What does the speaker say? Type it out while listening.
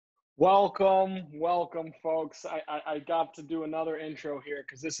Welcome, folks. I got to do another intro here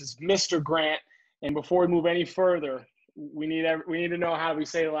because this is Mr. Grant. And before we move any further, we need to know how we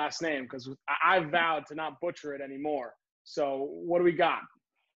say the last name because I vowed to not butcher it anymore. So what do we got?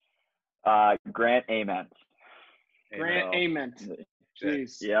 Grant Ament. Grant Ament.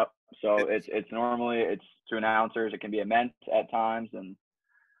 Jeez. Yep. So it's normally to announcers. It can be Ament at times, and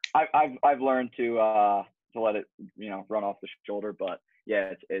I've learned to let it run off the shoulder, but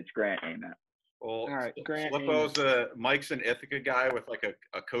yeah, it's Grant Ament. Well, all right, Grant Slippo's Mike's an Ithaca guy with like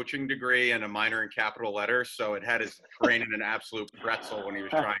a coaching degree and a minor in capital letters, so it had his brain in an absolute pretzel when he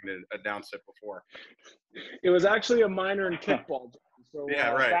was trying to announce it before. It was actually a minor in kickball. So, yeah,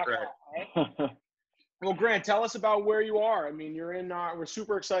 right. Well, Grant, tell us about where you are. I mean, you're in. We're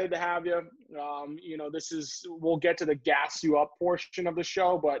super excited to have you. We'll get to the gas you up portion of the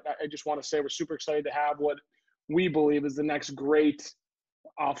show, but I just want to say we're super excited to have what we believe is the next great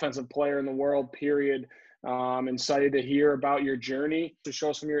offensive player in the world, period. Excited to hear about your journey, to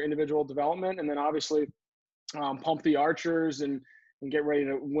show some of your individual development, and then obviously pump the archers and get ready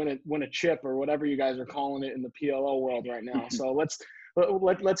to win a chip or whatever you guys are calling it in the PLO world right now. So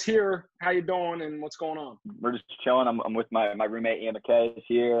let's hear how you're doing and what's going on. We're just chilling. I'm with my roommate Ian McKay is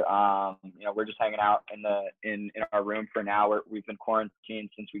here. We're just hanging out in our room for now. We've been quarantined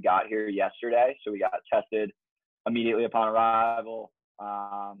since we got here yesterday, so we got tested immediately upon arrival.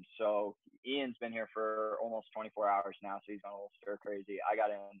 So Ian's been here for almost 24 hours now, so he's gone a little stir crazy. I got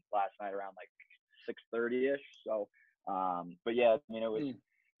in last night around like 6:30ish. So, but yeah, it was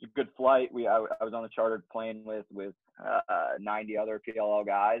a good flight. I was on the chartered plane with 90 other PLL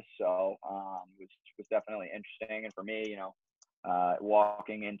guys, so it was definitely interesting. And for me,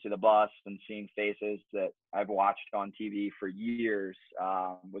 walking into the bus and seeing faces that I've watched on TV for years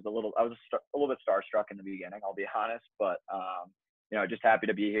I was a little bit starstruck in the beginning, I'll be honest, but just happy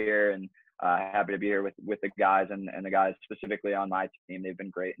to be here and happy to be here with the guys and the guys specifically on my team. They've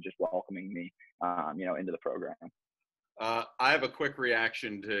been great in just welcoming me into the program. I have a quick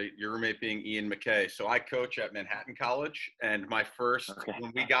reaction to your roommate being Ian McKay. So I coach at Manhattan College, and my first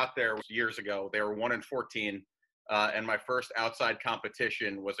when we got there was years ago. They were 1-14. And my first outside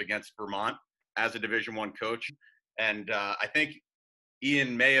competition was against Vermont as a Division I coach. And I think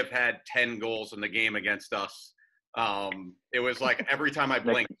Ian may have had 10 goals in the game against us. It was like every time I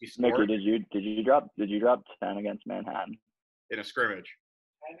blinked, he scored. Mickey, did you drop 10 against Manhattan? In a scrimmage.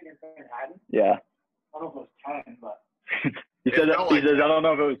 10 against Manhattan? Yeah. I don't know if it was 10, but. He says, I don't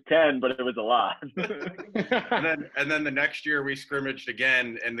know if it was 10, but it was a lot. and then the next year we scrimmaged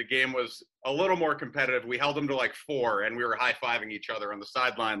again, and the game was a little more competitive. We held them to like 4, and we were high-fiving each other on the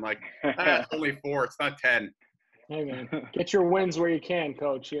sideline like, it's only 4, it's not 10. Hey, man, get your wins where you can,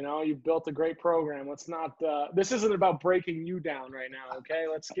 Coach. You've built a great program. Let's not this isn't about breaking you down right now, okay?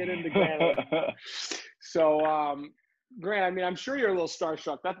 Let's get into Grant. So, Grant, I'm sure you're a little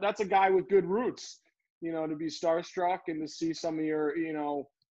starstruck. That's a guy with good roots. To be starstruck and to see some of your,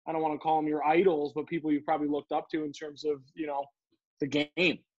 I don't want to call them your idols, but people you've probably looked up to in terms of, the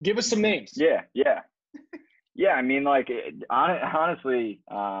game. Give us some names. Yeah. Honestly,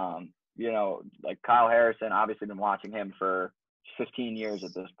 like Kyle Harrison, obviously been watching him for 15 years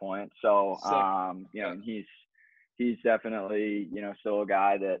at this point. So, he's definitely, still a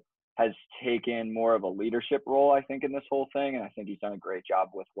guy that has taken more of a leadership role, I think, in this whole thing. And I think he's done a great job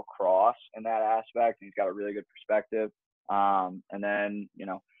with lacrosse in that aspect. He's got a really good perspective. And then,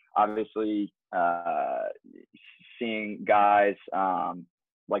 obviously seeing guys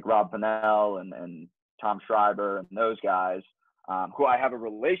like Rob Pennell and Tom Schreiber and those guys who I have a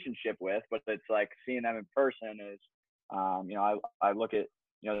relationship with, but it's like seeing them in person is, I look at,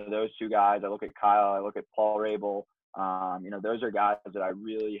 those two guys. I look at Kyle. I look at Paul Rabel. Those are guys that I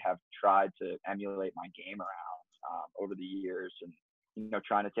really have tried to emulate my game around over the years, and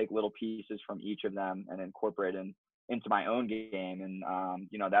trying to take little pieces from each of them and incorporate into my own game. And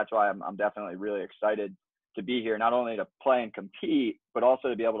that's why I'm definitely really excited to be here, not only to play and compete, but also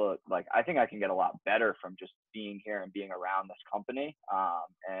to be able to, I think I can get a lot better from just being here and being around this company.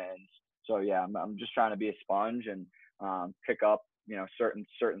 And so yeah, I'm just trying to be a sponge and pick up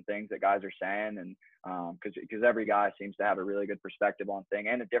certain things that guys are saying, and because every guy seems to have a really good perspective on things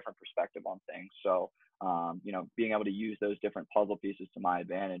and a different perspective on things. So being able to use those different puzzle pieces to my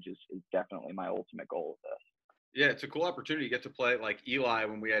advantage is definitely my ultimate goal of this. Yeah, it's a cool opportunity to get to play like Eli.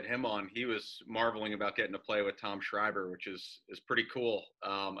 When we had him on, he was marveling about getting to play with Tom Schreiber, which is pretty cool.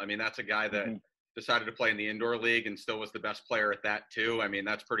 That's a guy that decided to play in the indoor league and still was the best player at that too.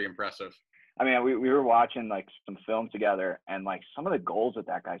 That's pretty impressive. We were watching some film together, and some of the goals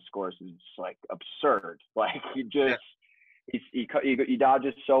that guy scores is just absurd. he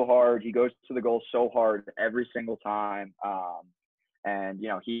dodges so hard. He goes to the goal so hard every single time. And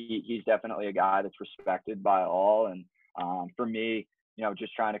he's definitely a guy that's respected by all. And for me,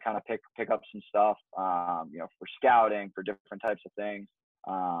 just trying to kind of pick up some stuff, for scouting, for different types of things.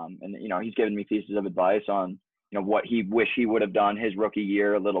 And he's given me pieces of advice on what he wish he would have done his rookie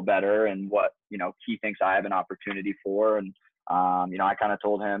year a little better, and what he thinks I have an opportunity for. And I kind of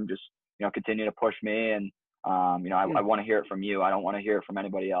told him, just continue to push me, and I want to hear it from you. I don't want to hear it from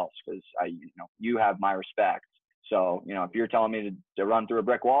anybody else, because you have my respect. So if you're telling me to run through a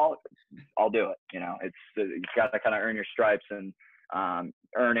brick wall, I'll do it. You've got to kind of earn your stripes, and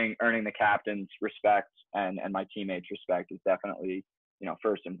earning the captain's respect and my teammates' respect is definitely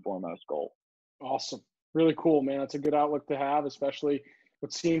first and foremost goal. Awesome. Really cool, man. That's a good outlook to have, especially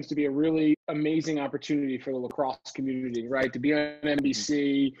what seems to be a really amazing opportunity for the lacrosse community, right? To be on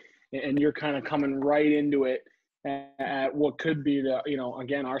NBC, and you're kind of coming right into it at what could be the,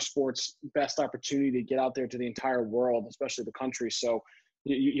 again, our sport's best opportunity to get out there to the entire world, especially the country. So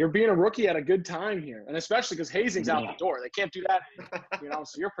you're being a rookie at a good time here, and especially because hazing's out the door. They can't do that,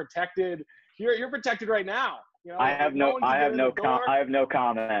 so you're protected. You're protected right now. I have no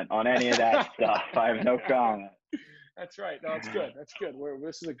comment on any of that stuff. I have no comment. That's right. No, it's good. That's good.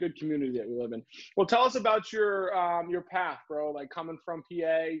 This is a good community that we live in. Well, tell us about your path, bro. Like coming from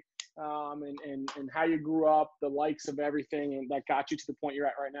PA, and how you grew up, the likes of everything, and that got you to the point you're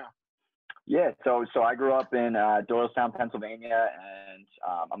at right now. Yeah. So I grew up in Doylestown, Pennsylvania, and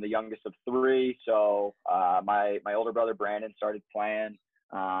I'm the youngest of three. So my older brother Brandon started playing,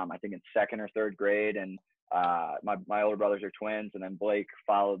 I think in second or third grade, and my older brothers are twins, and then Blake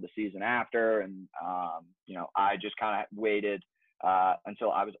followed the season after. And, I just kind of waited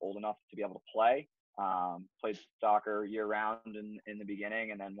until I was old enough to be able to play. Played soccer year round in the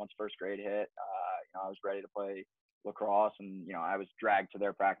beginning. And then once first grade hit, I was ready to play lacrosse, and, I was dragged to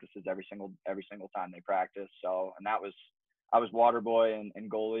their practices every single time they practiced. So, and I was water boy and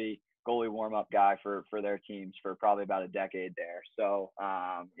goalie warm up guy for their teams for probably about a decade there. So,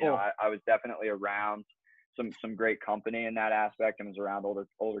 I was definitely around some great company in that aspect, and was around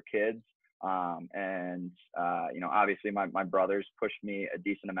older kids. Obviously my brothers pushed me a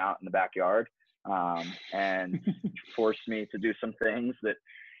decent amount in the backyard, and forced me to do some things that,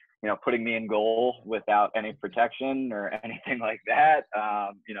 putting me in goal without any protection or anything like that,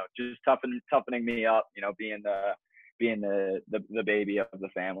 just toughening me up, being the baby of the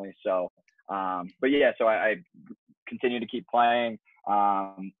family. So, so I continue to keep playing.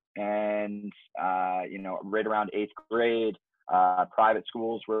 Right around eighth grade, private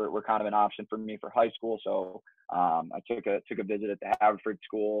schools were kind of an option for me for high school. So I took a visit at the Haverford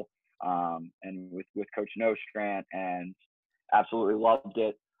School, and with Coach Nostrand, and absolutely loved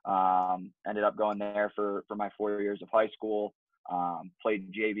it. Ended up going there for my 4 years of high school.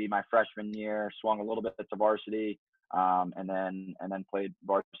 Played JV my freshman year, swung a little bit to varsity, and then played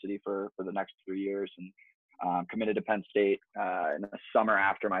varsity for the next 3 years, and committed to Penn State in the summer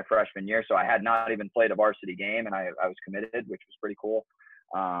after my freshman year. So I had not even played a varsity game, and I was committed, which was pretty cool.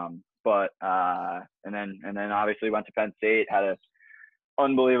 And then obviously went to Penn State, had an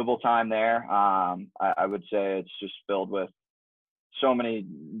unbelievable time there. I would say it's just filled with so many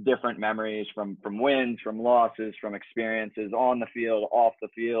different memories from wins, from losses, from experiences on the field, off the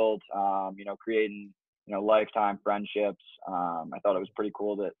field, creating, lifetime friendships. I thought it was pretty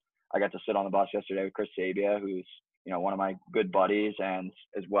cool that I got to sit on the bus yesterday with Chris Sabia, who's, one of my good buddies, and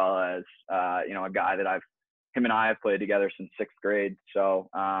as well as, a guy that him and I have played together since sixth grade. So,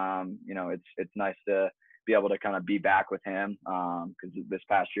 it's nice to be able to kind of be back with him, because this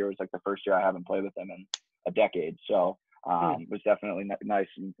past year was like the first year I haven't played with him in a decade. So, it was definitely nice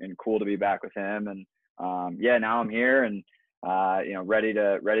and cool to be back with him. And, now I'm here, and, ready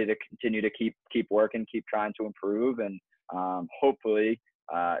to continue to keep working, keep trying to improve, and, hopefully,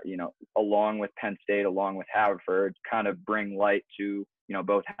 along with Penn State, along with Haverford, kind of bring light to,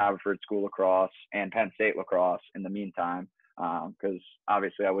 both Haverford School Lacrosse and Penn State Lacrosse in the meantime, because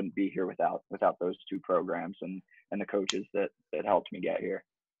obviously I wouldn't be here without those two programs and the coaches that helped me get here.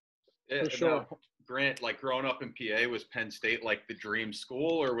 Yeah, for sure. Grant, like growing up in PA, was Penn State like the dream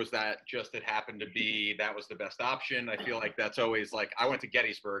school, or was that just it happened to be that was the best option? I feel like that's always like, I went to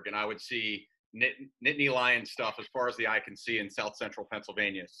Gettysburg and I would see Nittany Lion stuff as far as the eye can see in South Central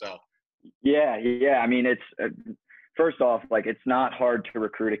Pennsylvania. So yeah. I mean, it's first off, like, it's not hard to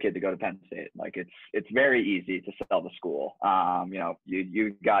recruit a kid to go to Penn State. Like, it's very easy to sell the school.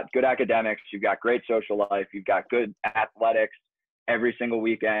 You've got good academics, you've got great social life, you've got good athletics every single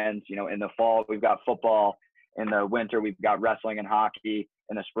weekend. In the fall we've got football, in the winter we've got wrestling and hockey,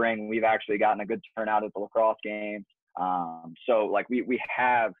 in the spring we've actually gotten a good turnout at the lacrosse games. So like we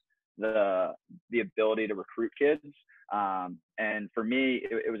have the ability to recruit kids. And for me,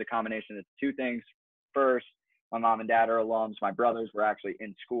 it was a combination of two things. First, my mom and dad are alums. My brothers were actually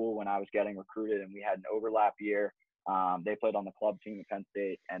in school when I was getting recruited, and we had an overlap year. They played on the club team at Penn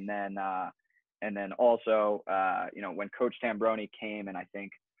State. And then also, when Coach Tambroni came, and I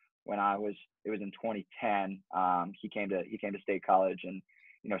think when it was in 2010, he came to State College, and,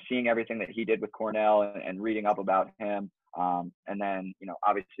 seeing everything that he did with Cornell and reading up about him. And then,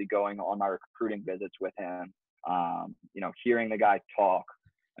 obviously going on my recruiting visits with him, hearing the guy talk.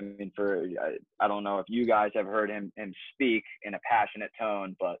 I mean, I don't know if you guys have heard him speak in a passionate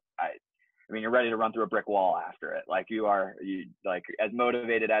tone, but I mean, you're ready to run through a brick wall after it. Like you like as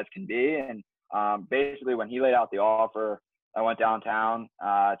motivated as can be. And basically when he laid out the offer, I went downtown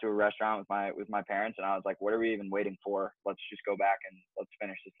to a restaurant with my parents, and I was like, what are we even waiting for? Let's just go back and let's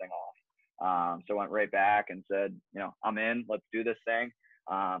finish this thing off. So I went right back and said, I'm in, let's do this thing.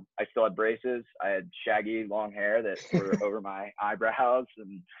 I still had braces. I had shaggy long hair that were over my eyebrows,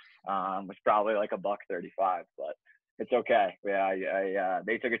 and was probably like $135, but it's okay. Yeah,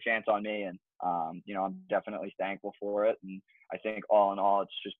 they took a chance on me, and I'm definitely thankful for it. And I think all in all,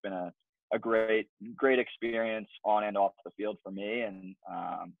 it's just been a great experience on and off the field for me. And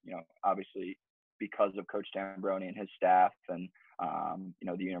obviously because of Coach Tambroni and his staff, and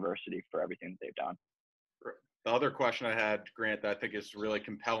the university for everything that they've done. The other question I had, Grant, that I think is really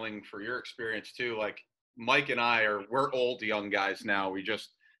compelling for your experience too. Like Mike and we're old young guys now.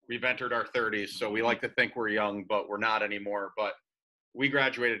 We've entered our 30s, so we like to think we're young, but we're not anymore. But we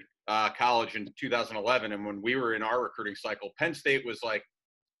graduated college in 2011, and when we were in our recruiting cycle, Penn State was like,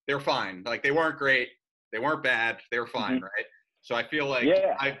 they're fine. Like they weren't great, they weren't bad, they were fine, Mm-hmm. right? So I feel like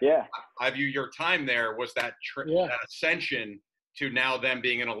I view your time there was that ascension to now them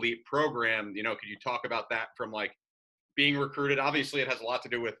being an elite program. Could you talk about that from like being recruited? Obviously, it has a lot to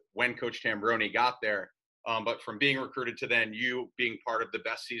do with when Coach Tambroni got there, but from being recruited to then you being part of the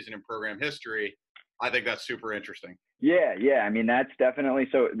best season in program history, I think that's super interesting. Yeah. I mean, that's definitely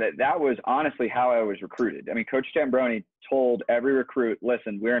so. That was honestly how I was recruited. I mean, Coach Tambroni told every recruit,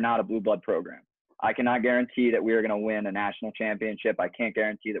 listen, we're not a blue blood program. I cannot guarantee that we are going to win a national championship. I can't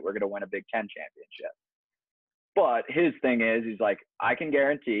guarantee that we're going to win a Big Ten championship. But his thing is, he's like, I can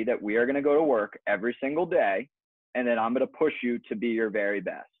guarantee that we are going to go to work every single day, and then I'm going to push you to be your very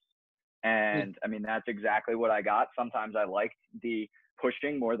best. And I mean, that's exactly what I got. Sometimes I liked the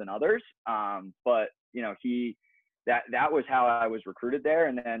pushing more than others. But that was how I was recruited there.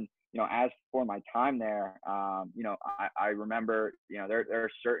 And then, as for my time there, I remember, there are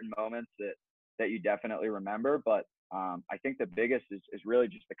certain moments that you definitely remember, but I think the biggest is really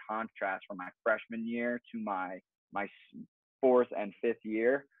just the contrast from my freshman year to my fourth and fifth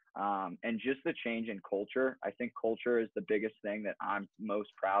year, and just the change in culture. I think culture is the biggest thing that I'm most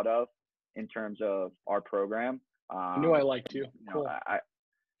proud of in terms of our program. I knew I liked you. Cool.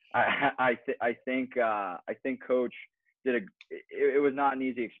 I think Coach it was not an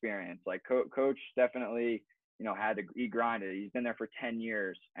easy experience. Like Coach definitely he grinded. He's been there for 10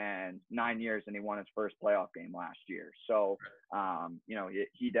 years and 9 years, and he won his first playoff game last year. So,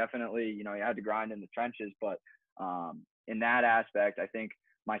 he definitely, he had to grind in the trenches. But in that aspect, I think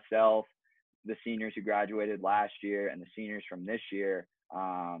myself, the seniors who graduated last year, and the seniors from this year,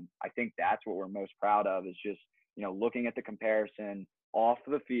 I think that's what we're most proud of, is just, looking at the comparison off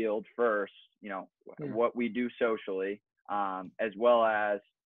the field first, what we do socially, as well as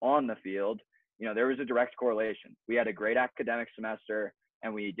on the field. There was a direct correlation. We had a great academic semester,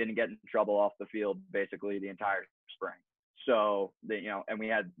 and we didn't get in trouble off the field basically the entire spring. So, and we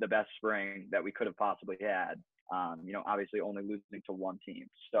had the best spring that we could have possibly had, obviously only losing to one team.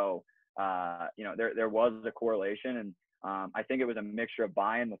 So, there was a correlation, and I think it was a mixture of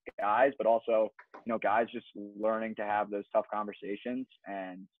buy-in with guys, but also, guys just learning to have those tough conversations.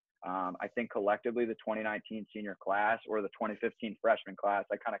 And I think collectively the 2019 senior class, or the 2015 freshman class,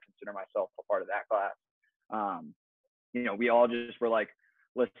 I kind of consider myself a part of that class. We all just were like,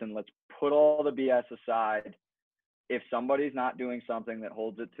 listen, let's put all the BS aside. If somebody's not doing something that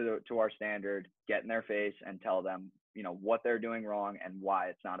holds it to our standard, get in their face and tell them, what they're doing wrong and why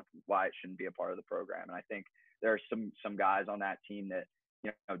it shouldn't be a part of the program. And I think there are some guys on that team that,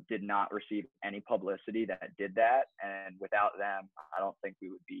 did not receive any publicity that did that. And without them, I don't think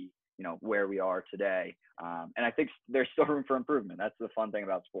we would be, where we are today. And I think there's still room for improvement. That's the fun thing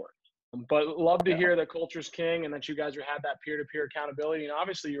about sports. But love to hear that culture's king, and that you guys had that peer-to-peer accountability. And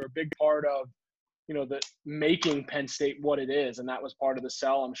obviously you're a big part of, the making Penn State what it is. And that was part of the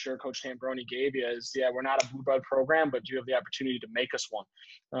sell I'm sure Coach Tambroni gave you is, yeah, we're not a blue blood program, but you have the opportunity to make us one.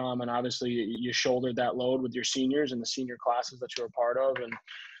 And obviously you shouldered that load with your seniors and the senior classes that you were part of. And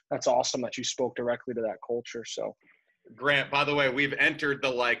that's awesome that you spoke directly to that culture. So Grant, by the way, we've entered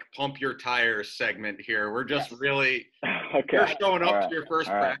the pump your tires segment here. We're just really, you're showing up to your first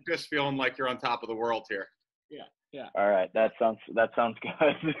practice feeling like you're on top of the world here. Yeah. Yeah. All right. That sounds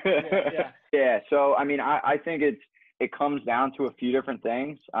good. Yeah. Yeah. So, I mean, I think it comes down to a few different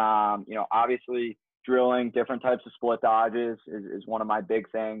things. Obviously drilling different types of split dodges is one of my big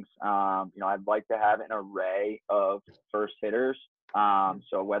things. I'd like to have an array of first hitters.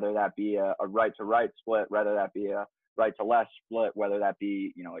 So whether that be a right to right split, whether that be a right to left split, whether that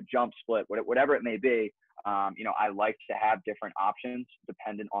be, a jump split, whatever it may be, I like to have different options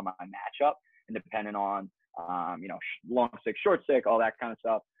dependent on my matchup and dependent on, long stick, short stick, all that kind of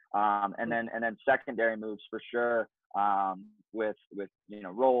stuff. And then secondary moves for sure, with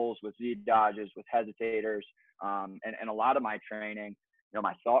rolls, with Z dodges, with hesitators, and a lot of my training,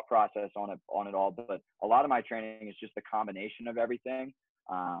 my thought process on it all, but a lot of my training is just a combination of everything.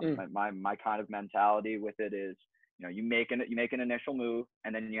 My kind of mentality with it is, you make an initial move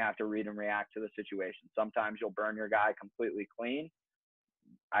and then you have to read and react to the situation. Sometimes you'll burn your guy completely clean.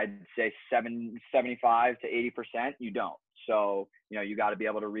 I'd say 75 to 80% you don't. So, you got to be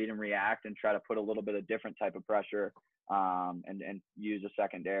able to read and react and try to put a little bit of different type of pressure, and use a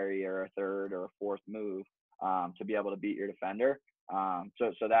secondary or a third or a fourth move, to be able to beat your defender.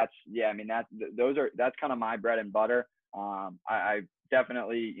 So that's, that's kind of my bread and butter. I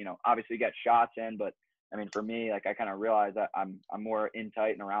definitely, obviously get shots in, but I mean, for me, I kind of realize that I'm more in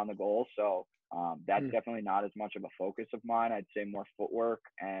tight and around the goal. So, that's definitely not as much of a focus of mine. I'd say more footwork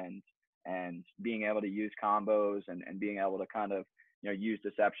and being able to use combos and being able to kind of, use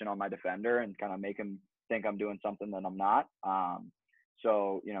deception on my defender and kind of make him think I'm doing something that I'm not.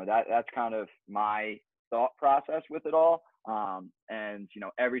 So, that's kind of my thought process with it all. And,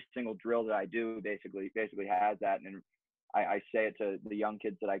 every single drill that I do basically has that. And I say it to the young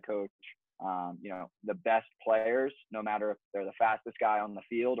kids that I coach, the best players, no matter if they're the fastest guy on the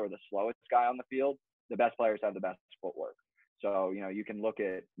field or the slowest guy on the field, the best players have the best footwork. So, you can look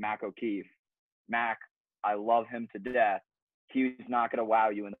at Mac O'Keefe. Mac, I love him to death. He's not going to wow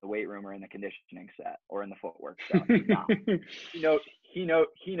you in the weight room or in the conditioning set or in the footwork stuff. No. He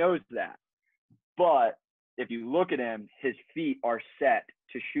knows that. But if you look at him, his feet are set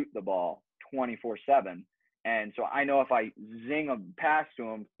to shoot the ball 24/7. And so I know if I zing a pass to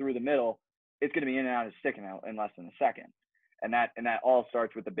him through the middle, it's going to be in and out of his stick in less than a second. And that all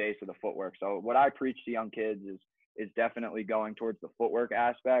starts with the base of the footwork. So what I preach to young kids is definitely going towards the footwork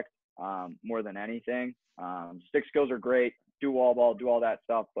aspect, more than anything. Stick skills are great, do wall ball, do all that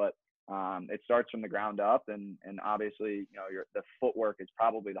stuff, but it starts from the ground up, and obviously, the footwork is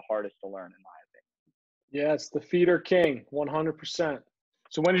probably the hardest to learn, in my opinion. Yeah, it's the feet are king, 100%.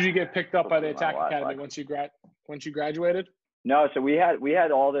 So when did you get picked up by the Attack Academy? Once you graduated? No, so we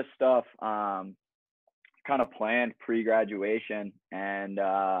had all this stuff kind of planned pre-graduation, and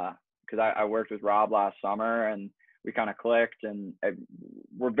because I worked with Rob last summer and we kind of clicked, and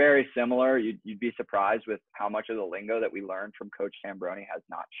we're very similar. You'd be surprised with how much of the lingo that we learned from Coach Tambroni has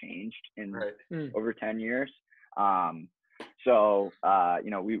not changed in over 10 years. So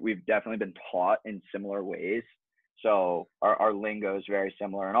we've definitely been taught in similar ways. So our lingo is very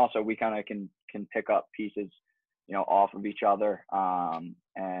similar, and also we kind of can pick up pieces, off of each other.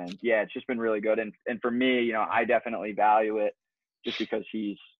 And yeah, it's just been really good. And for me, I definitely value it just because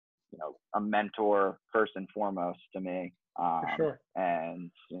he's, a mentor first and foremost to me. For sure.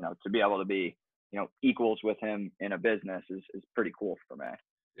 And, to be able to be, equals with him in a business is pretty cool for me.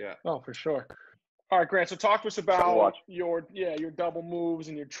 Yeah. Oh, for sure. All right, Grant. So talk to us about your double moves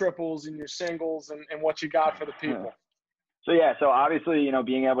and your triples and your singles and what you got for the people. So obviously,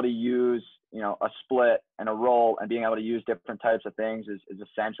 being able to use, a split and a roll and being able to use different types of things is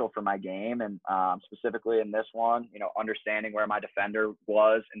essential for my game. And specifically in this one, understanding where my defender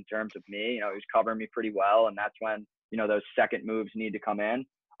was in terms of me, he was covering me pretty well. And that's when, those second moves need to come in.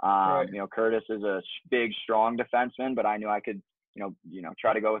 Curtis is a big, strong defenseman, but I knew I could,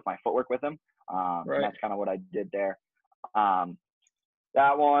 try to go with my footwork with him. And that's kind of what I did there.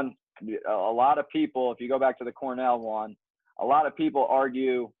 That one, a lot of people, if you go back to the Cornell one, a lot of people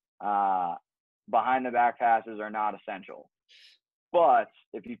argue behind the back passes are not essential. But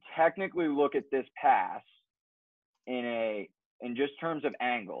if you technically look at this pass in just terms of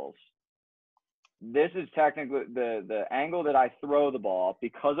angles, this is technically the angle that I throw the ball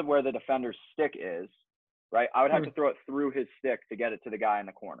because of where the defender's stick is, right? I would have to throw it through his stick to get it to the guy in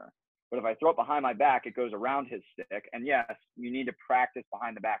the corner. But if I throw it behind my back, it goes around his stick. And yes, you need to practice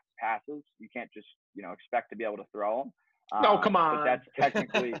behind the back passes. You can't just, expect to be able to throw them. No, come on. But that's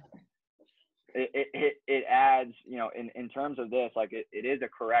technically it adds, in terms of this, like it is a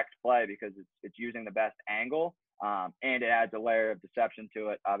correct play because it's using the best angle. And it adds a layer of deception to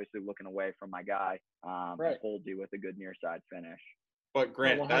it, obviously looking away from my guy, and holds you with a good near side finish. But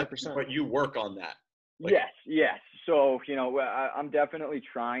Grant, but you work on that. Like, yes. So, I'm definitely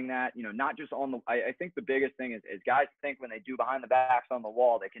trying that, not just on I think the biggest thing is guys think when they do behind the backs on the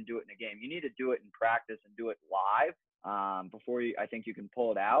wall, they can do it in a game. You need to do it in practice and do it live before I think you can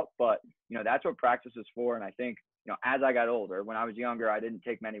pull it out. But, that's what practice is for. And I think, as I got older, when I was younger, I didn't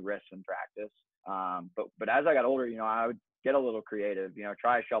take many risks in practice. But as I got older, I would get a little creative,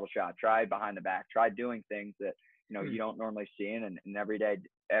 try a shovel shot, try behind the back, try doing things that, you don't normally see in an everyday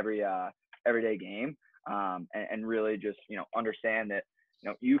game. And really just, understand that,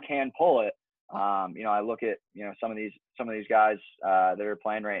 you can pull it. I look at, some of these guys that are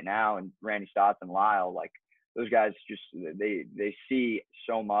playing right now, and Randy Stotts and Lyle, like those guys just, they see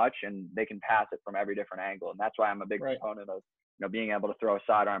so much and they can pass it from every different angle. And that's why I'm a big proponent of, being able to throw a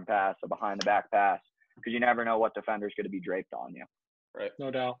sidearm pass, a behind the back pass, because you never know what defender's going to be draped on you. Right.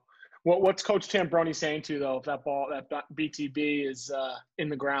 No doubt. What's Coach Tambroni saying to you, though, if that BTB is in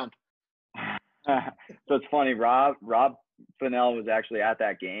the ground? So it's funny. Rob Fennell was actually at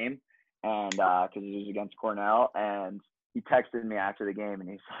that game, and because it was against Cornell, and he texted me after the game, and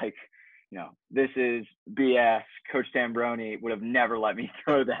he's like, this is BS. Coach Tambroni would have never let me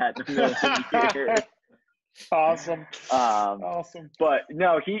throw that in the middle of the year. Awesome. Awesome. But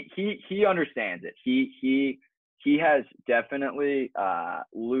no, he understands it. He has definitely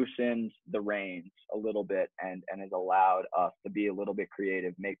loosened the reins a little bit and has allowed us to be a little bit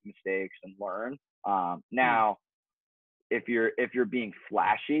creative, make mistakes, and learn. Now, if you're being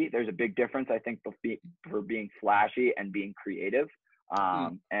flashy, there's a big difference, I think, for being flashy and being creative.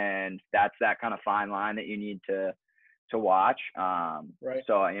 And that's that kind of fine line that you need to watch.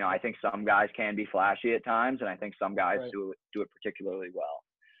 So, I think some guys can be flashy at times, and I think some guys do it particularly well.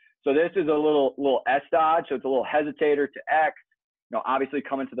 So this is a little S dodge. So it's a little hesitator to X, obviously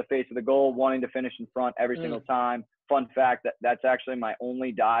coming to the face of the goal, wanting to finish in front every single time. Fun fact, that's actually my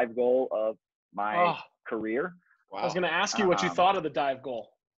only dive goal of my career. Wow. I was going to ask you what you thought of the dive goal.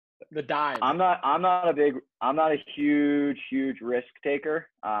 The dive. I'm not a huge risk taker.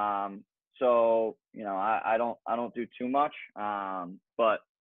 So, I don't do too much. But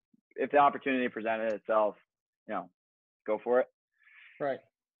if the opportunity presented itself, go for it. Right.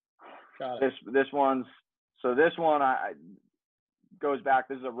 Got it. This one goes back.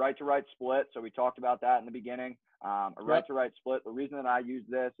 This is a right to right split. So we talked about that in the beginning. A right to right split. The reason that I use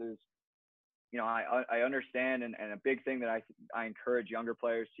this is, I understand, and a big thing that I encourage younger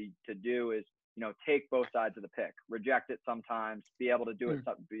players to do is, take both sides of the pick, reject it sometimes, be able to do it,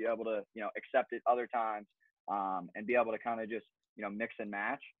 be able to, accept it other times, and be able to kind of just, mix and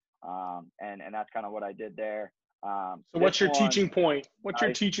match. And that's kind of what I did there. So what's your teaching point?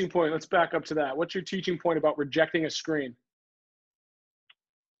 Teaching point? Let's back up to that. What's your teaching point about rejecting a screen?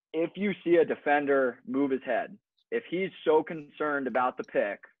 If you see a defender move his head, if he's so concerned about the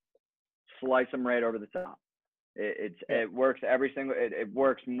pick, slice him right over the top. It works it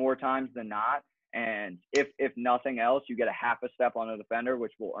works more times than not. And if nothing else, you get a half a step on a defender,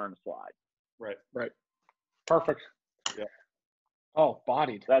 which will earn a slide. Right. Perfect. Yeah. Oh,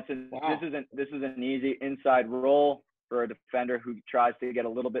 bodied. This is an easy inside roll for a defender who tries to get a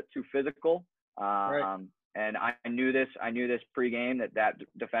little bit too physical. And I knew this pregame that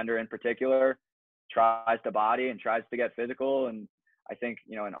defender in particular tries to body and tries to get physical. And I think,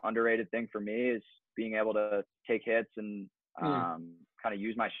 an underrated thing for me is being able to take hits and kind of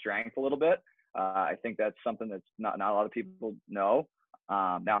use my strength a little bit. I think that's something that's not a lot of people know.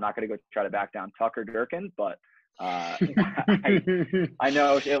 Now I'm not going to go try to back down Tucker Durkin, but I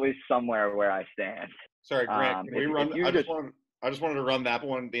know at least somewhere where I stand. Sorry, Grant. I just wanted to run that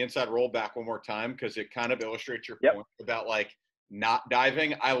one, the inside roll back one more time, because it kind of illustrates your point about like not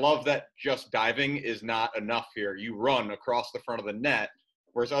diving. I love that just diving is not enough here. You run across the front of the net,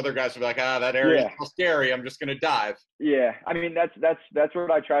 whereas other guys are like, that area is so scary, I'm just going to dive. Yeah, I mean that's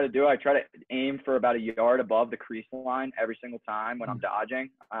what I try to do. I try to aim for about a yard above the crease line every single time when I'm dodging.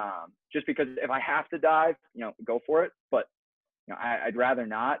 Just because if I have to dive, go for it. But I'd rather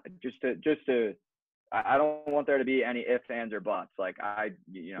not. I don't want there to be any ifs, ands, or buts. Like I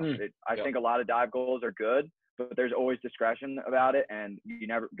think a lot of dive goals are good, but there's always discretion about it, and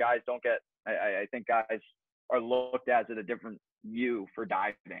guys don't get. I think guys are looked at a different view for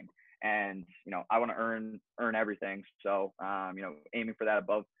diving, and I want to earn everything. So aiming for that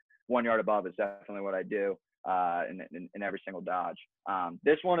above 1 yard above is definitely what I do in every single dodge.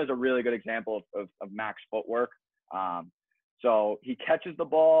 This one is a really good example of Mac's footwork. So he catches the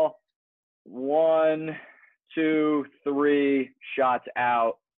ball, 1, 2, 3 shots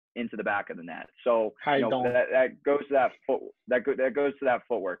out into the back of the net. So that goes to that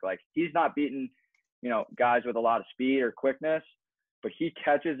footwork. Like, he's not beating, guys with a lot of speed or quickness, but he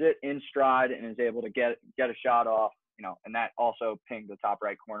catches it in stride and is able to get a shot off, and that also pinged the top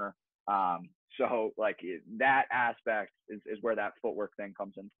right corner. So like that aspect is where that footwork thing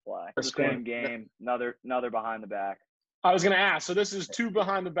comes into play. It's the same game, another behind the back. I was going to ask, so this is 2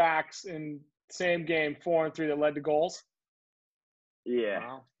 behind the backs in same game, 4 and 3 that led to goals? Yeah.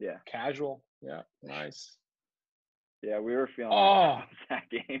 Wow. Yeah. Casual. Yeah. Nice. Yeah, we were feeling that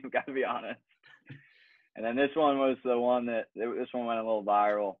game, got to be honest. And then this one was the one this one went a little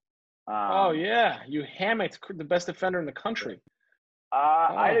viral. You hammocked the best defender in the country.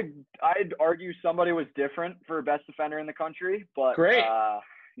 I'd argue somebody was different for best defender in the country, but great.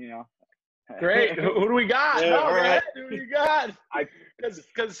 Great. Who do we got? Yeah, all right. Who do you got? Because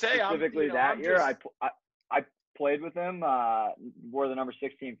specifically that year, I played with him. Wore the number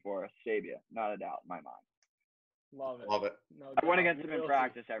 16 for us, Sabia, not a doubt in my mind. Love it. No I went against him in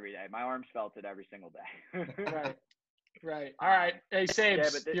practice every day. My arms felt it every single day. Right. All right. Hey,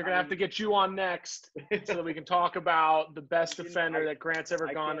 Sabes, you're going to have to get you on next so that we can talk about the best defender that Grant's ever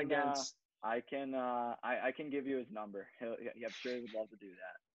gone against. I can give you his number. I'm sure he would love to do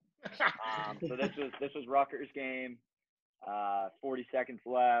that. So this was Rutgers game, 40 seconds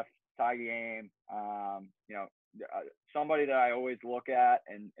left, tie game. Somebody that I always look at,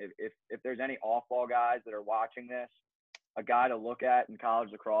 and if there's any off-ball guys that are watching this, a guy to look at in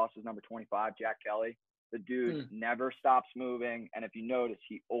college lacrosse is number 25, Jack Kelly. The dude never stops moving, and if you notice,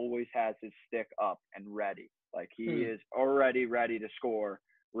 he always has his stick up and ready. Like, he is already ready to score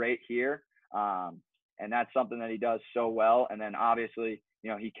right here, and that's something that he does so well. And then obviously,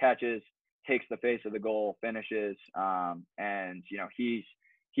 he catches, takes the face of the goal, finishes, and he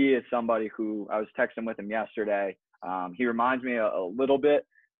is somebody who I was texting with him yesterday. He reminds me a little bit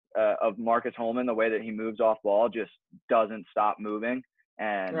of Marcus Holman, the way that he moves off ball, just doesn't stop moving.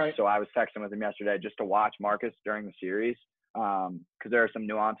 And so I was texting with him yesterday just to watch Marcus during the series, because there are some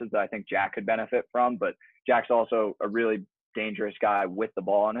nuances that I think Jack could benefit from. But Jack's also a really dangerous guy with the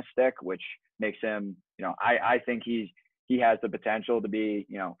ball on his stick, which makes him, I think he has the potential to be,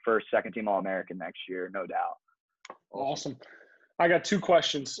 first, second team All-American next year, no doubt. Awesome. I got 2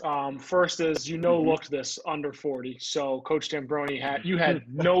 questions. First is, looked this under 40. So Coach Tambroni had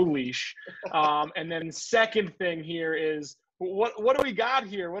no leash. And then second thing here is, what do we got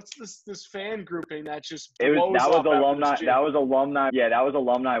here? What's this fan grouping that just blows up? That was alumni. Yeah, that was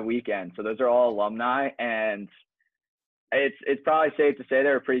alumni weekend. So those are all alumni, and it's probably safe to say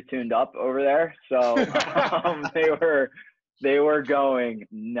they were pretty tuned up over there. So they were going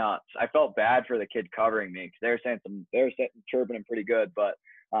nuts. I felt bad for the kid covering me because they were chirping him pretty good, but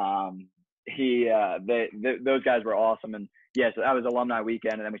those guys were awesome. And so that was alumni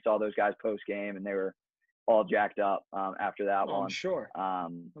weekend, and then we saw those guys post game, and they were all jacked up after that one. I'm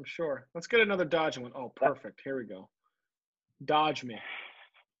sure. Let's get another dodge one. Oh, perfect. Here we go. Dodge me.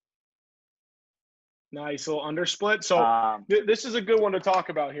 Nice little undersplit. So this is a good one to talk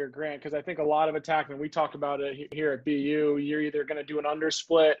about here, Grant, because I think a lot of attackmen, we talked about it here at BU, you're either going to do an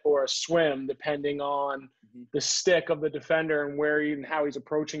undersplit or a swim, depending on the stick of the defender and and how he's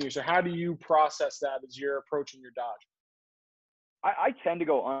approaching you. So how do you process that as you're approaching your dodge? I tend to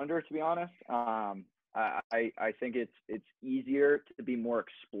go under, to be honest. I think it's easier to be more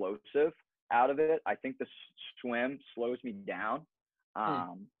explosive out of it. I think the swim slows me down.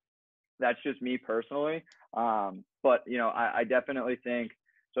 That's just me personally. But I definitely think,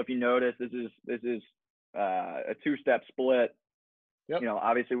 so if you notice, this is a 2-step split. Yep.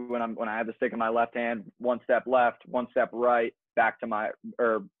 Obviously when I have the stick in my left hand, 1 step left, 1 step right, back to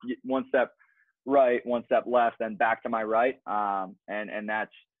or 1 step right, 1 step left, then back to my right. And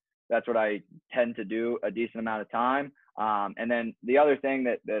that's what I tend to do a decent amount of time. And then the other thing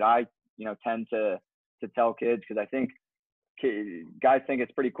that I tend to tell kids, because I think guys think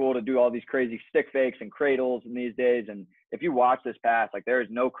it's pretty cool to do all these crazy stick fakes and cradles in these days. And if you watch this pass, like, there is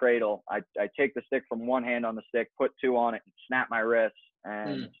no cradle. I take the stick from one hand on the stick, put 2 on it, and snap my wrists.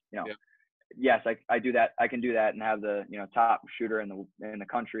 And yes, I do that. I can do that and have the top shooter in the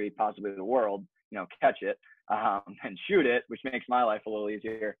country, possibly the world, catch it and shoot it, which makes my life a little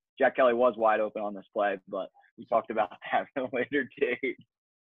easier. Jack Kelly was wide open on this play, but we talked about that at a later date.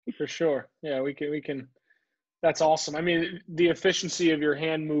 For sure. Yeah, we can That's awesome. I mean, the efficiency of your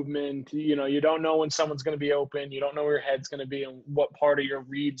hand movement, you know, you don't know when someone's going to be open. You don't know where your head's going to be and what part of your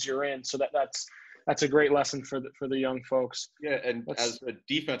reads you're in. So that's a great lesson for the young folks. Yeah, and as a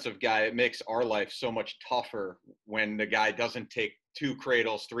defensive guy, it makes our life so much tougher when the guy doesn't take 2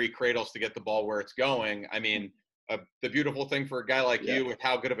 cradles, 3 cradles to get the ball where it's going. I mean, the beautiful thing for a guy like you with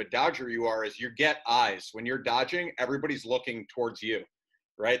how good of a dodger you are is you get eyes. When you're dodging, everybody's looking towards you,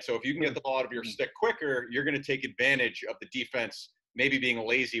 right? So if you can get the ball out of your stick quicker, you're going to take advantage of the defense maybe being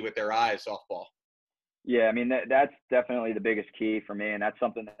lazy with their eyes off ball. Yeah, I mean, that's definitely the biggest key for me, and that's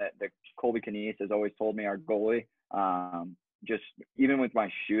something that Colby Knies has always told me, our goalie. Just even with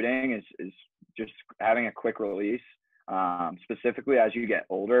my shooting is just having a quick release, specifically as you get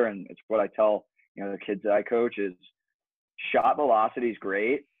older, and it's what I tell the kids that I coach is shot velocity is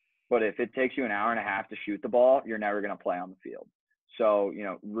great, but if it takes you an hour and a half to shoot the ball, you're never going to play on the field. So,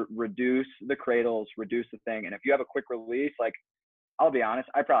 reduce the cradles, reduce the thing. And if you have a quick release, like, I'll be honest,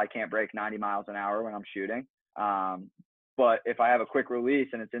 I probably can't break 90 miles an hour when I'm shooting. But if I have a quick release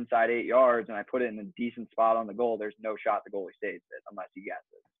and it's inside 8 yards and I put it in a decent spot on the goal, there's no shot the goalie saves it unless he gets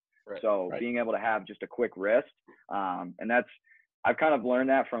it. Right, so being able to have just a quick wrist, and I've kind of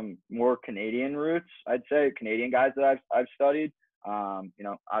learned that from more Canadian roots, I'd say, Canadian guys that I've studied.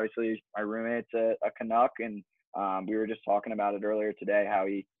 Obviously my roommate's a Canuck, and we were just talking about it earlier today, how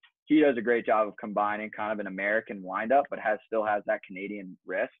he does a great job of combining kind of an American windup, but still has that Canadian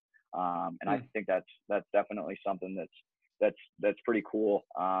wrist. And I think that's definitely something that's pretty cool.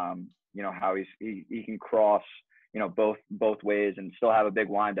 How he can cross, both ways and still have a big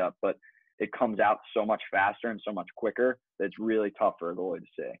windup, but it comes out so much faster and so much quicker that it's really tough for a goalie to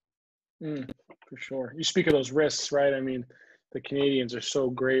see. For sure. You speak of those wrists, right? I mean, the Canadians are so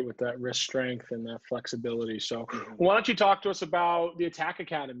great with that wrist strength and that flexibility. So why don't you talk to us about the Attack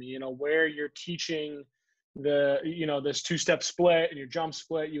Academy, where you're teaching this 2-step split and your jump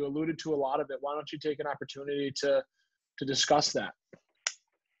split. You alluded to a lot of it. Why don't you take an opportunity to discuss that?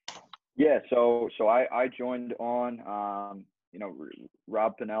 Yeah. So I joined on,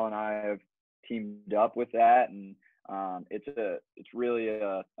 Rob Pennell and I have teamed up with that, and it's really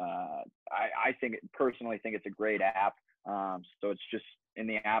I personally think it's a great app. So it's just in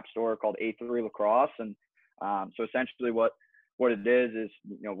the App Store called A3 Lacrosse, and so essentially what it is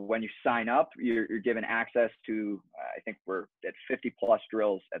when you sign up, you're given access to I think we're at 50 plus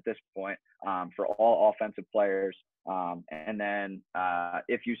drills at this point for all offensive players, and then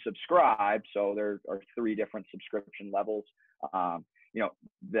if you subscribe, so there are 3 different subscription levels.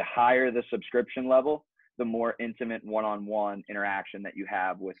 The higher the subscription level, the more intimate one-on-one interaction that you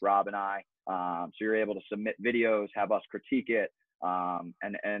have with Rob and I. So you're able to submit videos, have us critique it. And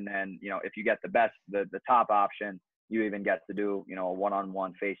then, if you get the top option, you even get to do, a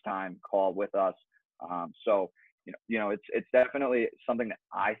one-on-one FaceTime call with us. So it's definitely something that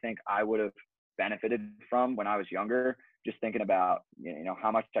I think I would have benefited from when I was younger, just thinking about,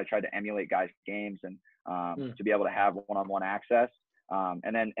 how much I tried to emulate guys' games and to be able to have one-on-one access.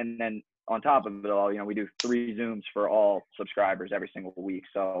 And then on top of it all, we do 3 Zooms for all subscribers every single week.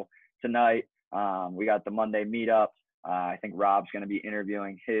 So tonight, we got the Monday meetup. I think Rob's going to be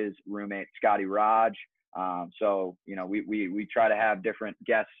interviewing his roommate, Scotty Raj. So, we try to have different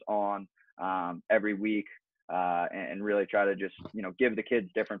guests on every week and really try to just, give the kids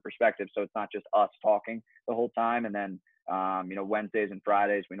different perspectives. So it's not just us talking the whole time. And then, Wednesdays and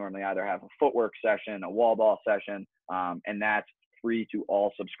Fridays, we normally either have a footwork session, a wall ball session, and that's free to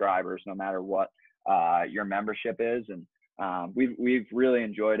all subscribers, no matter what your membership is. And we've really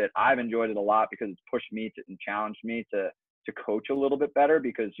enjoyed it. I've enjoyed it a lot because it's pushed me and challenged me to coach a little bit better,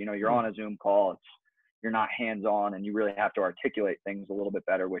 because you're on a Zoom call, you're not hands-on, and you really have to articulate things a little bit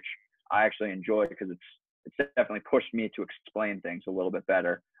better, which I actually enjoy because it's definitely pushed me to explain things a little bit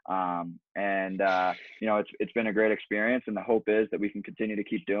better. It's been a great experience, and the hope is that we can continue to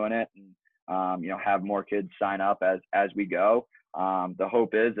keep doing it and have more kids sign up as we go. The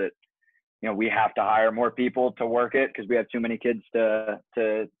hope is that we have to hire more people to work it because we have too many kids to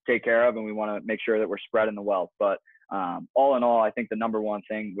take care of, and we want to make sure that we're spreading the wealth. But all in all, I think the number one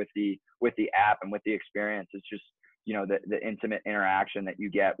thing with the app and with the experience is just the intimate interaction that you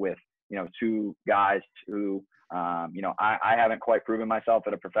get with 2 guys who I haven't quite proven myself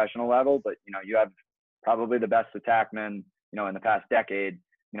at a professional level, but you have probably the best attackman in the past decade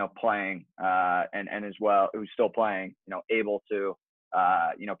playing and as well who's still playing able to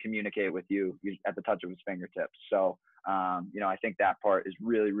communicate with you at the touch of his fingertips. So, I think that part is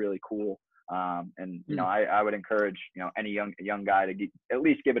really, really cool. I would encourage, any young guy to at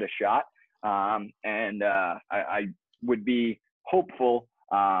least give it a shot. I would be hopeful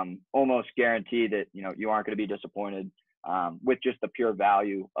almost guarantee that, you aren't going to be disappointed with just the pure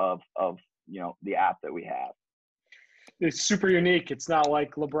value of the app that we have. It's super unique. It's not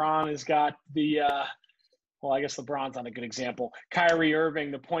like LeBron has got the well, I guess LeBron's not a good example. Kyrie Irving,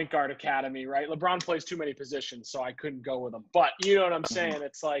 the point guard academy, right? LeBron plays too many positions, so I couldn't go with him. But you know what I'm saying?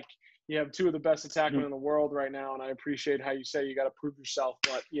 It's like you have two of the best attackmen in the world right now, and I appreciate how you say you got to prove yourself.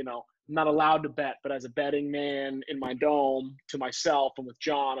 But, I'm not allowed to bet. But as a betting man in my dome to myself and with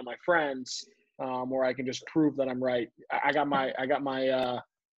John and my friends, where I can just prove that I'm right, I got my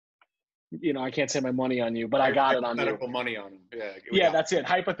I can't say my money on you, but I got it on you. Hypothetical money on him. Yeah, that's it.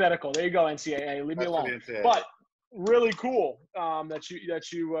 Hypothetical. There you go, NCAA. Leave me alone. But really cool that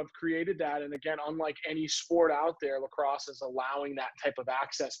you have created that. And again, unlike any sport out there, lacrosse is allowing that type of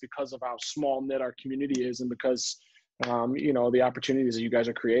access because of how small knit our community is, and because the opportunities that you guys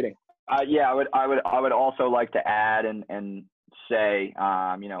are creating. I would also like to add and say,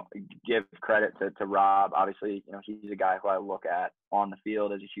 give credit to Rob. Obviously, he's a guy who I look at on the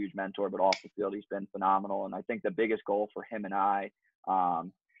field as a huge mentor, but off the field, he's been phenomenal. And I think the biggest goal for him and I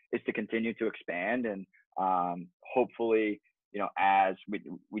is to continue to expand. And hopefully, as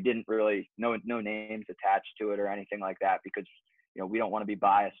we didn't really, no names attached to it or anything like that, because, we don't want to be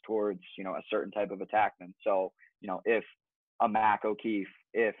biased towards, a certain type of attackman. So, if a Mac O'Keefe,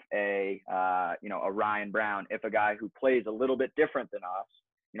 if a Ryan Brown, if a guy who plays a little bit different than us,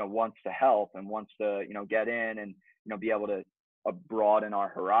 wants to help and wants to, get in and, be able to broaden our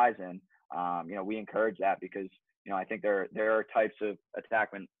horizon, we encourage that, because, I think there are types of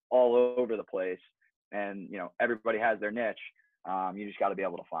attackmen all over the place, and, everybody has their niche. You just got to be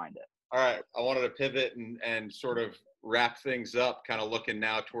able to find it. All right. I wanted to pivot and sort of wrap things up, kind of looking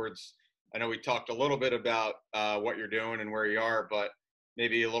now towards, I know we talked a little bit about what you're doing and where you are, but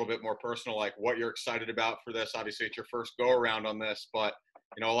maybe a little bit more personal, like what you're excited about for this. Obviously, it's your first go around on this, but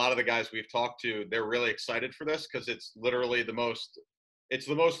a lot of the guys we've talked to, they're really excited for this because it's literally the most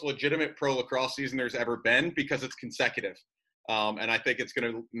legitimate pro lacrosse season there's ever been, because it's consecutive. And I think it's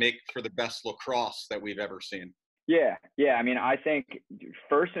going to make for the best lacrosse that we've ever seen. Yeah. I mean, I think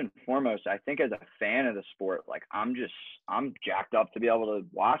first and foremost, I think as a fan of the sport, like I'm jacked up to be able to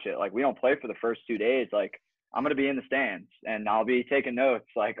watch it. Like, we don't play for the first 2 days. Like, I'm going to be in the stands and I'll be taking notes,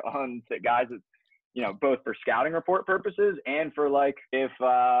 like, on the guys that, both for scouting report purposes and for, like, if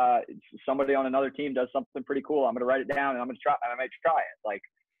somebody on another team does something pretty cool, I'm going to write it down and I might try it. Like,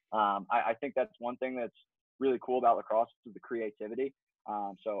 I think that's one thing that's really cool about lacrosse is the creativity.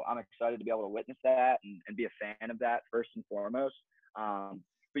 So I'm excited to be able to witness that and be a fan of that first and foremost.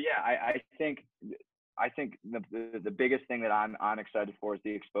 But yeah, I think the biggest thing that I'm excited for is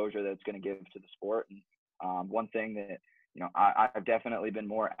the exposure that it's going to give to the sport. And one thing that, I've definitely been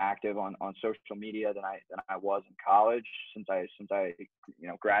more active on social media than I was in college since I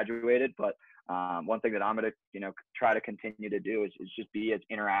graduated. But one thing that I'm going to try to continue to do is just be as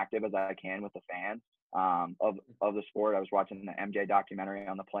interactive as I can with the fans of the sport. I was watching the MJ documentary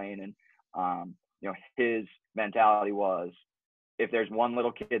on the plane, and his mentality was, if there's one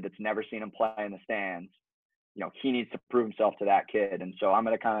little kid that's never seen him play in the stands, he needs to prove himself to that kid. And so I'm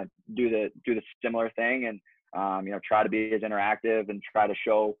going to kind of do the similar thing, and try to be as interactive and try to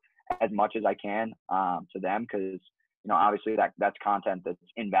show as much as I can to them, because obviously that's content that's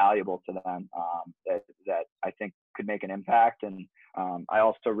invaluable to them, that I think could make an impact. And I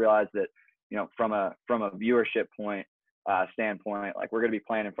also realize that from a viewership standpoint, like, we're going to be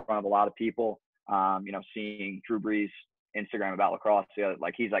playing in front of a lot of people. Seeing Drew Brees' Instagram about lacrosse,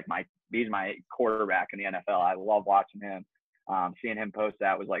 like, he's my quarterback in the NFL. I love watching him. Seeing him post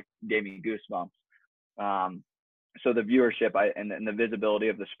that gave me goosebumps. So the viewership and the visibility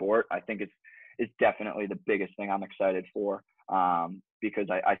of the sport, I think it's definitely the biggest thing I'm excited for, because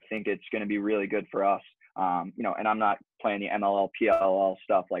I think it's going to be really good for us. And I'm not playing the MLL, PLL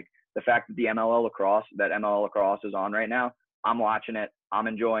stuff. Like, the fact that the MLL lacrosse is on right now, I'm watching it. I'm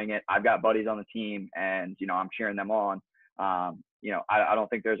enjoying it. I've got buddies on the team, and, I'm cheering them on. I don't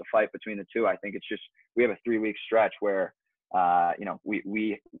think there's a fight between the two. I think it's just, we have a 3-week stretch where,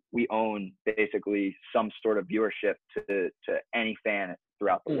 we own basically some sort of viewership to any fan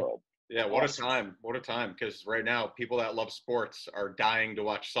throughout the world. Yeah. What a time. Because right now, people that love sports are dying to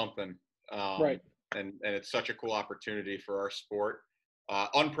watch something. Right. And it's such a cool opportunity for our sport.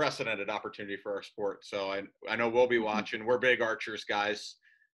 Unprecedented opportunity for our sport. So I know we'll be watching. We're big Archers guys.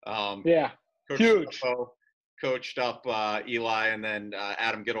 Huge. Coached up Eli, and then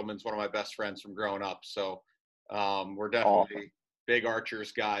Adam Gittleman's one of my best friends from growing up. So we're definitely big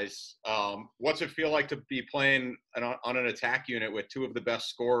Archers guys. What's it feel like to be playing on an attack unit with two of the best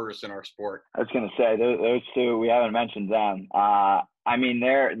scorers in our sport? I was going to say, those two, we haven't mentioned them. I mean,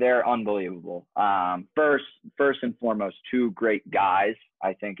 they're unbelievable. First and foremost, two great guys,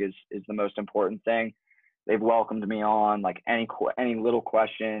 I think is the most important thing. They've welcomed me on. Like any little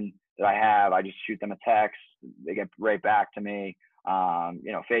question that I have, I just shoot them a text. They get right back to me.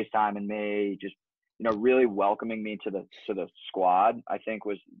 FaceTiming me, just really welcoming me to the squad, I think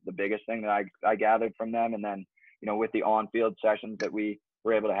was the biggest thing that I gathered from them. And then with the on-field sessions that we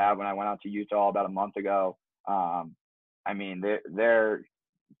were able to have when I went out to Utah about a month ago. I mean, they're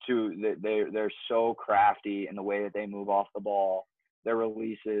so crafty in the way that they move off the ball. Their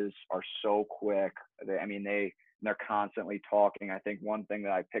releases are so quick. They're constantly talking. I think one thing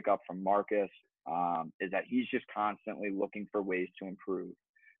that I pick up from Marcus is that he's just constantly looking for ways to improve.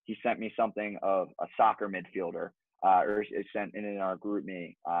 He sent me something of a soccer midfielder, or sent in our group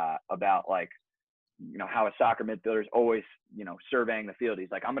me about how a soccer midfielder is always surveying the field. He's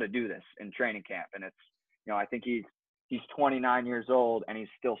like, I'm going to do this in training camp, and it's I think he's 29 years old and he's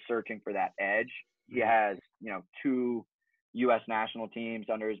still searching for that edge. He has, 2 U.S. national teams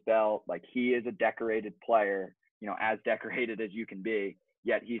under his belt. Like, he is a decorated player, as decorated as you can be,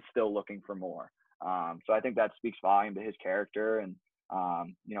 yet he's still looking for more. So I think that speaks volume to his character. And,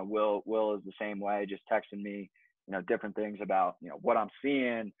 Will is the same way, just texting me, different things about, what I'm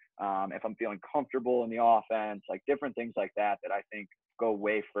seeing, if I'm feeling comfortable in the offense, like different things like that I think go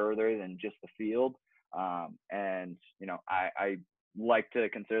way further than just the field. I like to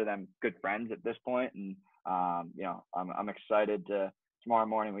consider them good friends at this point. And, I'm excited tomorrow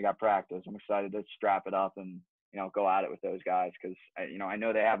morning we got practice. I'm excited to strap it up and, go at it with those guys. Cause I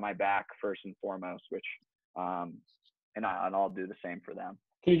know they have my back first and foremost, which, and I'll do the same for them.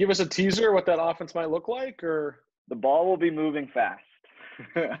 Can you give us a teaser what that offense might look like, or? The ball will be moving fast.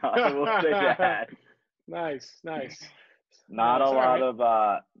 I will say that. Nice. Not a lot of,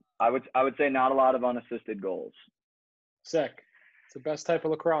 I would say not a lot of unassisted goals. Sick. It's the best type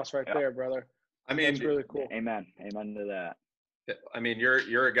of lacrosse right there, brother. I mean, that's really cool. Amen to that. I mean,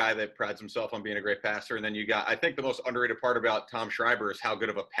 you're a guy that prides himself on being a great passer, and then I think the most underrated part about Tom Schreiber is how good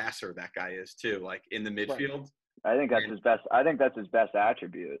of a passer that guy is too. Like in the midfield. Right. I think that's his best. I think that's his best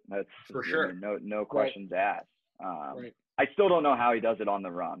attribute. That's for sure. No questions asked. Right. I still don't know how he does it on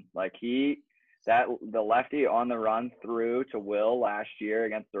the run. Like the lefty on the run through to Will last year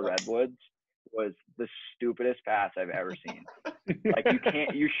against the Redwoods was the stupidest pass I've ever seen. Like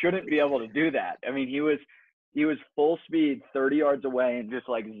you shouldn't be able to do that. I mean, he was full speed 30 yards away and just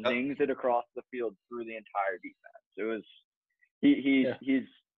like zings it across the field through the entire defense. It was,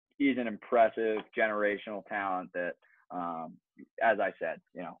 he's an impressive generational talent that, as I said,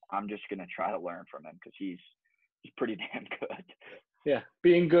 I'm just going to try to learn from him because he's pretty damn good. Yeah.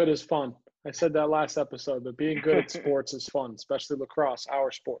 Being good is fun. I said that last episode, but being good at sports is fun, especially lacrosse,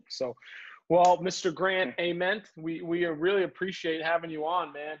 our sport. So, well, Mr. Grant Ament, we really appreciate having you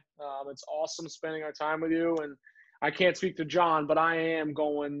on, man. It's awesome spending our time with you. And I can't speak to John, but I am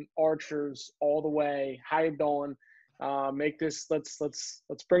going Archers all the way. How you doing?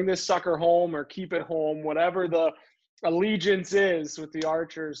 Let's bring this sucker home or keep it home, whatever the allegiance is with the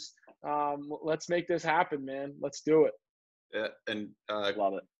Archers. Let's make this happen, man. Let's do it. Yeah, and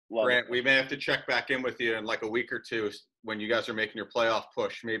love it. Grant, we may have to check back in with you in like a week or two when you guys are making your playoff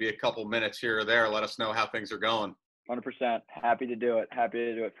push. Maybe a couple minutes here or there. Let us know how things are going. 100%. Happy to do it,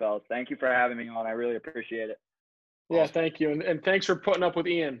 fellas. Thank you for having me on. I really appreciate it. Yeah, thank you. And thanks for putting up with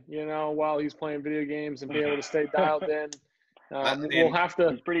Ian, while he's playing video games and being able to stay dialed in. We'll have to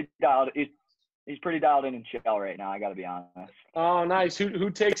 – He's pretty dialed He's pretty dialed in Shell right now, I got to be honest. Oh, nice. Who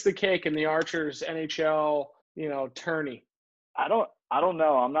takes the cake in the Archers NHL, tourney? I don't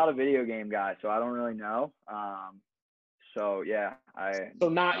know. I'm not a video game guy, so I don't really know. So yeah,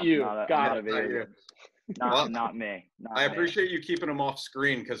 not you. Got it. Not me. I appreciate you keeping him off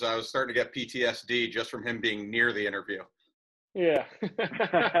screen because I was starting to get PTSD just from him being near the interview. Yeah.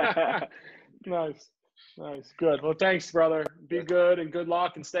 Nice. Good. Well, thanks, brother. Be good and good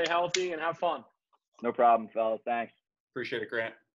luck and stay healthy and have fun. No problem, fellas. Thanks. Appreciate it, Grant.